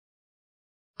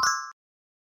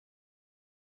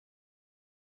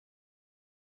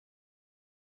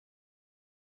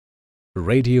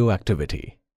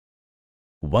Radioactivity.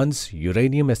 Once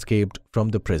uranium escaped from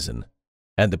the prison,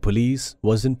 and the police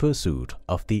was in pursuit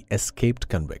of the escaped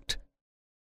convict.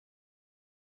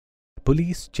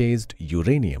 Police chased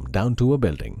uranium down to a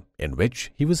building in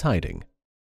which he was hiding.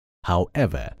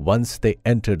 However, once they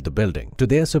entered the building, to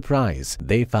their surprise,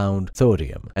 they found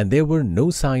thorium and there were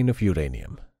no sign of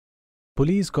uranium.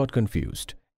 Police got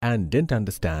confused and didn't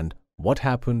understand what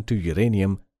happened to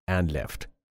uranium and left.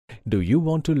 Do you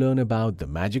want to learn about the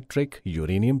magic trick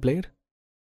uranium played?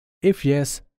 If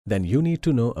yes, then you need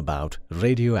to know about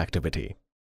radioactivity.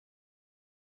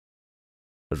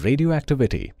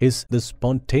 Radioactivity is the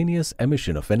spontaneous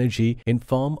emission of energy in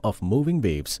form of moving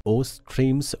waves or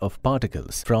streams of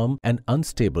particles from an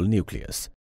unstable nucleus.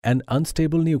 An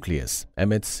unstable nucleus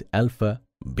emits alpha,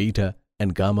 beta,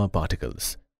 and gamma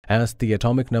particles. As the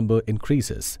atomic number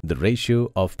increases, the ratio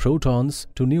of protons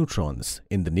to neutrons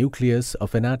in the nucleus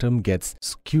of an atom gets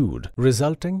skewed,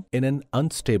 resulting in an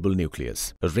unstable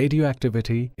nucleus.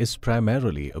 Radioactivity is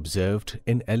primarily observed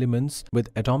in elements with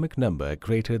atomic number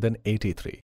greater than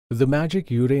 83. The magic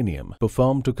uranium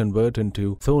performed to convert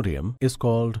into thorium is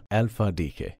called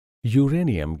alpha-decay.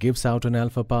 Uranium gives out an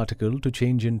alpha particle to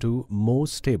change into more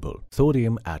stable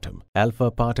thorium atom.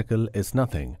 Alpha particle is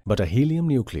nothing but a helium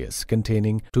nucleus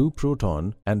containing 2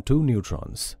 protons and 2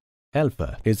 neutrons.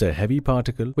 Alpha is a heavy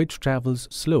particle which travels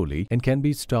slowly and can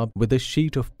be stopped with a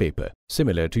sheet of paper.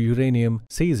 Similar to uranium,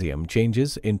 cesium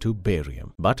changes into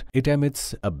barium, but it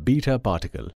emits a beta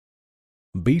particle.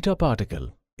 Beta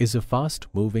particle is a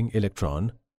fast-moving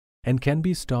electron and can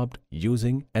be stopped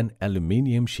using an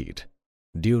aluminium sheet.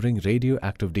 During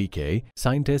radioactive decay,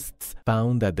 scientists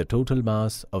found that the total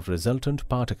mass of resultant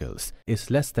particles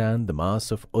is less than the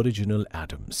mass of original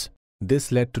atoms.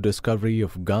 This led to discovery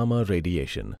of gamma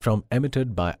radiation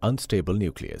emitted by unstable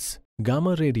nucleus.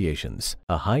 Gamma radiations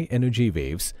are high-energy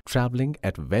waves traveling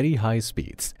at very high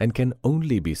speeds and can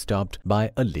only be stopped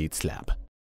by a lead slab.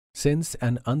 Since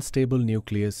an unstable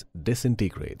nucleus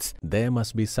disintegrates, there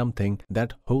must be something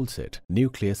that holds its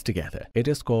nucleus together. It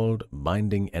is called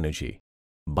binding energy.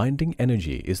 Binding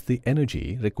energy is the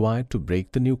energy required to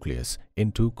break the nucleus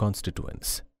into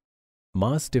constituents.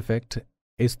 Mass defect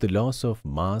is the loss of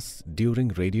mass during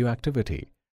radioactivity,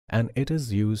 and it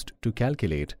is used to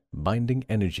calculate binding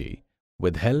energy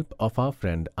with help of our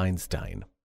friend Einstein.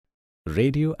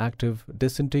 Radioactive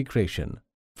disintegration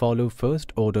follow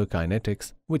first-order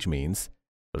kinetics, which means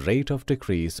rate of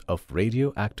decrease of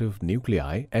radioactive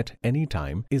nuclei at any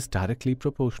time is directly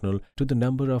proportional to the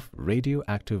number of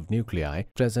radioactive nuclei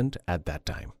present at that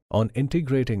time. On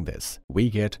integrating this, we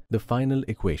get the final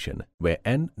equation where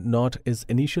N0 is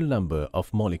initial number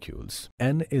of molecules,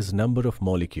 N is number of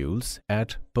molecules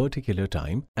at particular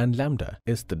time, and lambda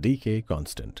is the decay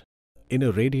constant. In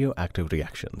a radioactive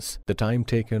reactions, the time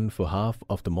taken for half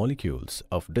of the molecules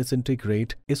of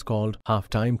disintegrate is called half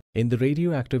time. In the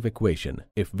radioactive equation,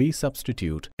 if we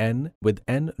substitute N with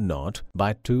N0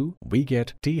 by 2, we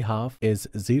get T half is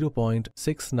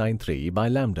 0.693 by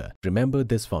lambda. Remember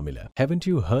this formula. Haven't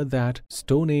you heard that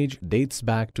Stone Age dates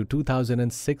back to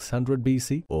 2600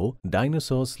 BC? Or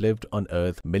dinosaurs lived on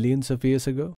Earth millions of years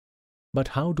ago? But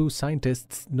how do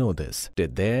scientists know this?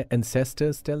 Did their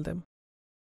ancestors tell them?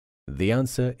 The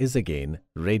answer is again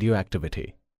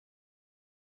radioactivity.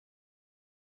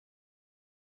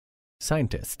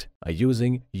 Scientists are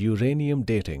using uranium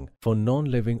dating for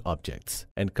non-living objects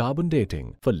and carbon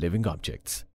dating for living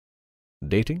objects.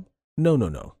 Dating?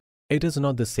 No. It is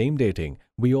not the same dating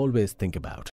we always think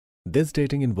about. This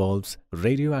dating involves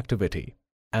radioactivity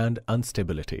and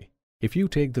instability. If you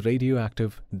take the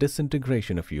radioactive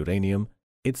disintegration of uranium,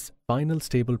 its final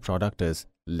stable product is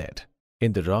lead.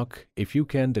 In the rock, if you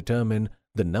can determine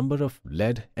the number of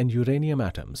lead and uranium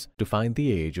atoms to find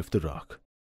the age of the rock.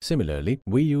 Similarly,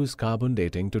 we use carbon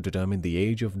dating to determine the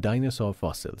age of dinosaur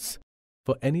fossils.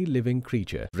 For any living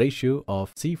creature, ratio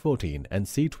of C14 and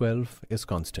C12 is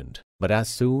constant. But as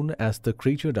soon as the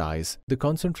creature dies, the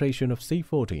concentration of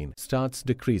C14 starts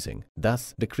decreasing,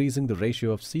 thus decreasing the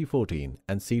ratio of C14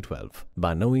 and C12.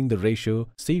 By knowing the ratio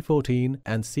C14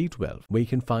 and C12, we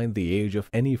can find the age of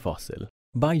any fossil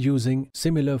by using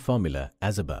similar formula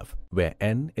as above, where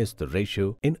N is the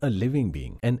ratio in a living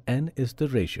being and N is the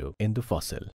ratio in the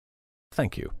fossil.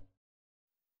 Thank you.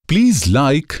 Please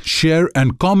like, share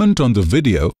and comment on the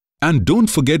video, and don't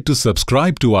forget to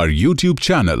subscribe to our YouTube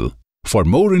channel. For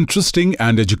more interesting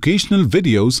and educational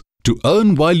videos to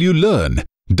earn while you learn,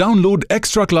 download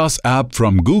Extraclass app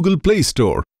from Google Play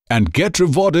Store and get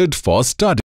rewarded for studying.